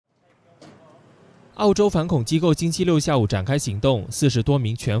澳洲反恐机构星期六下午展开行动，40多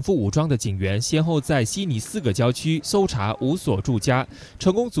名全副武装的警员先后在悉尼4个郊区搜查5所住家，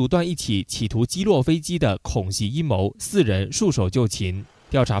成功阻断一起企图击落飞机的恐袭阴谋，4人束手就擒。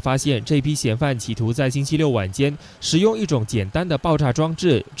调查发现，这批嫌犯企图在星期六晚间使用一种简单的爆炸装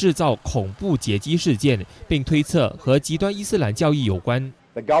置制造恐怖劫机事件，并推测和极端伊斯兰教义有关。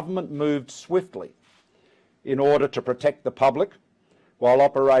The government moved swiftly in order to protect the public while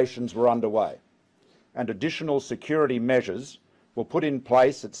operations were underway, and additional security measures were put in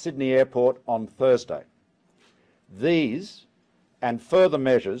place at Sydney Airport on Thursday. These and further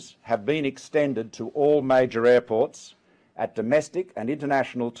measures have been extended to all major airports at domestic and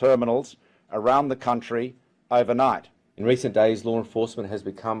international terminals around the country overnight. In recent days, law enforcement has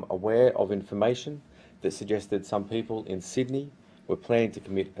become aware of information that suggested some people in Sydney were planning to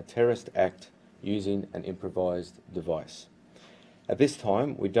commit a terrorist act using an improvised device. At this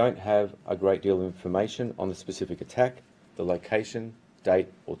time, we don't have a great deal of information on the specific attack, the location, date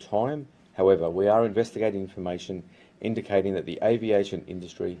or time. However, we are investigating information indicating that the aviation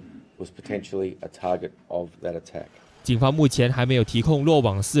industry was potentially a target of that attack. 警方目前还没有提控落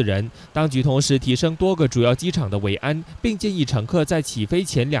网4人，当局同时提升多个主要机场的维安，并建议乘客在起飞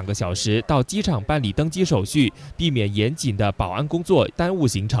前2个小时到机场办理登机手续，避免严谨的保安工作耽误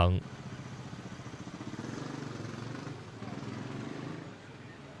行程。